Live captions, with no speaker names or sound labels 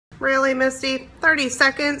Really, Misty? 30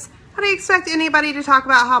 seconds? How do you expect anybody to talk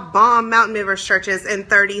about how bomb Mountain Movers Church is in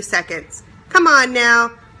 30 seconds? Come on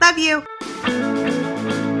now. Love you.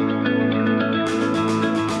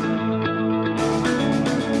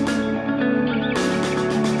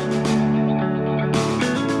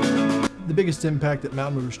 The biggest impact that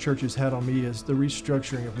Mountain Movers Church has had on me is the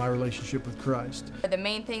restructuring of my relationship with Christ. The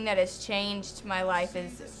main thing that has changed my life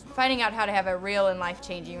is finding out how to have a real and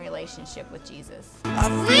life-changing relationship with Jesus.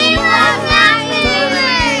 We love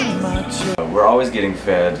Mountain Movers! We're always getting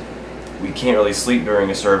fed. We can't really sleep during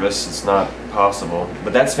a service. It's not possible.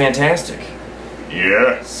 But that's fantastic.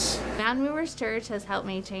 Yes! Mountain Movers Church has helped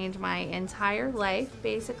me change my entire life,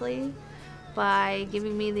 basically, by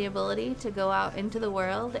giving me the ability to go out into the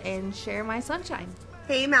world and share my sunshine.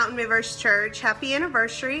 Hey Mountain Movers Church, happy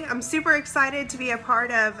anniversary. I'm super excited to be a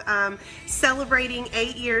part of celebrating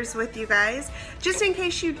 8 years with you guys. Just in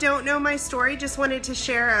case you don't know my story, just wanted to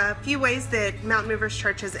share a few ways that Mountain Movers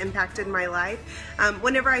Church has impacted my life.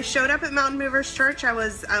 Whenever I showed up at Mountain Movers Church, I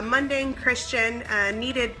was a mundane Christian,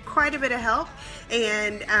 needed quite a bit of help,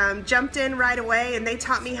 and jumped in right away, and they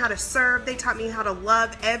taught me how to serve. They taught me how to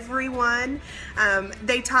love everyone.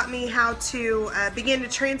 They taught me how to begin to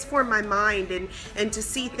transform my mind and to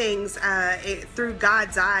see things through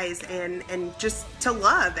God's eyes, and just to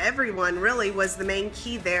love everyone really was the main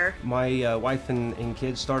key there. My wife and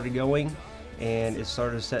kids started going, and it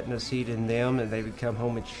started setting a seed in them, and they would come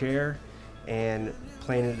home and share, and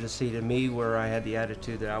planted a seed in me where I had the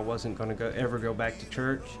attitude that I wasn't going to ever go back to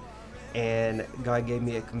church. And God gave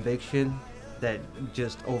me a conviction that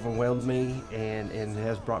just overwhelmed me and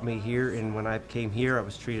has brought me here. And when I came here, I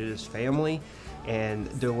was treated as family, and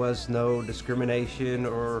there was no discrimination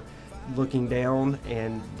or looking down,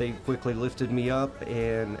 and they quickly lifted me up,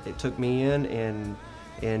 and it took me in and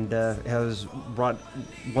has brought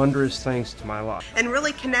wondrous things to my life. And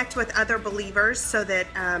really connect with other believers so that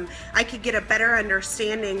I could get a better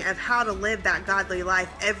understanding of how to live that godly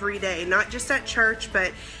life every day, not just at church,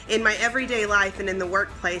 but in my everyday life and in the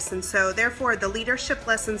workplace. And so therefore the leadership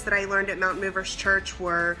lessons that I learned at Mountain Movers Church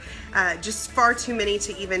were just far too many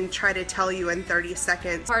to even try to tell you in 30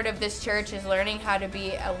 seconds. Part of this church is learning how to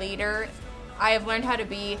be a leader. I have learned how to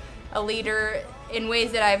be a leader in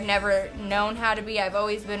ways that I've never known how to be. I've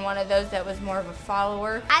always been one of those that was more of a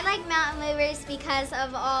follower. I like Mountain Movers because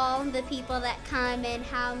of all the people that come and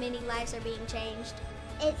how many lives are being changed.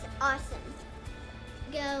 It's awesome.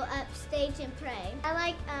 Go upstage and pray. I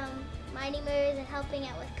like Mighty Movers and helping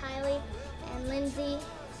out with Kylie and Lindsay,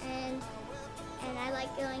 and I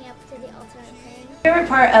like going up to the altar and praying. My favorite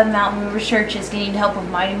part of Mountain Movers Church is getting to help with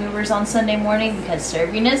Mighty Movers on Sunday morning because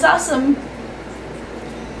serving is awesome.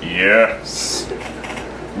 Yes!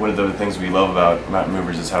 One of the things we love about Mountain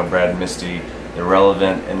Movers is how Brad and Misty, they're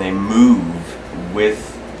relevant and they move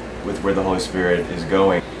with where the Holy Spirit is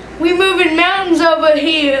going. We moving mountains over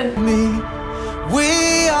here.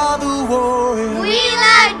 We are the warriors. We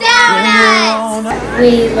love donuts!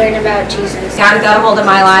 We learn about Jesus. God got a hold of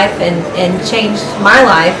my life and changed my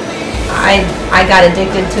life. I got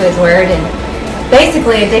addicted to His Word and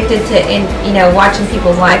basically addicted to watching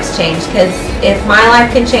people's lives change, because if my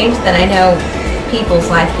life can change, then I know people's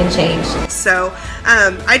life can change. So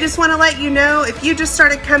I just want to let you know, if you just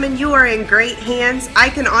started coming, you are in great hands. I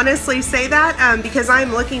can honestly say that because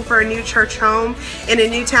I'm looking for a new church home in a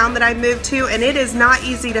new town that I moved to, and it is not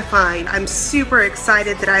easy to find. I'm super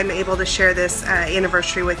excited that I'm able to share this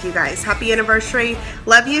anniversary with you guys. Happy anniversary.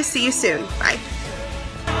 Love you. See you soon. Bye.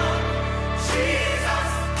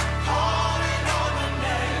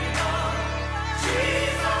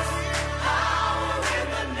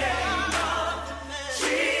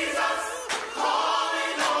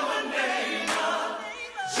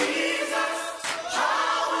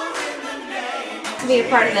 To be a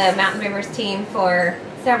part of the Mountain Movers team for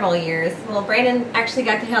several years. Well, Brandon actually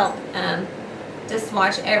got to help just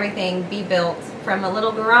watch everything be built from a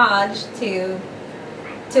little garage to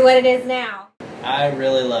what it is now. I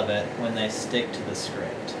really love it when they stick to the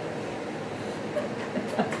script.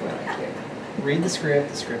 That's really cute. Read the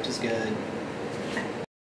script is good.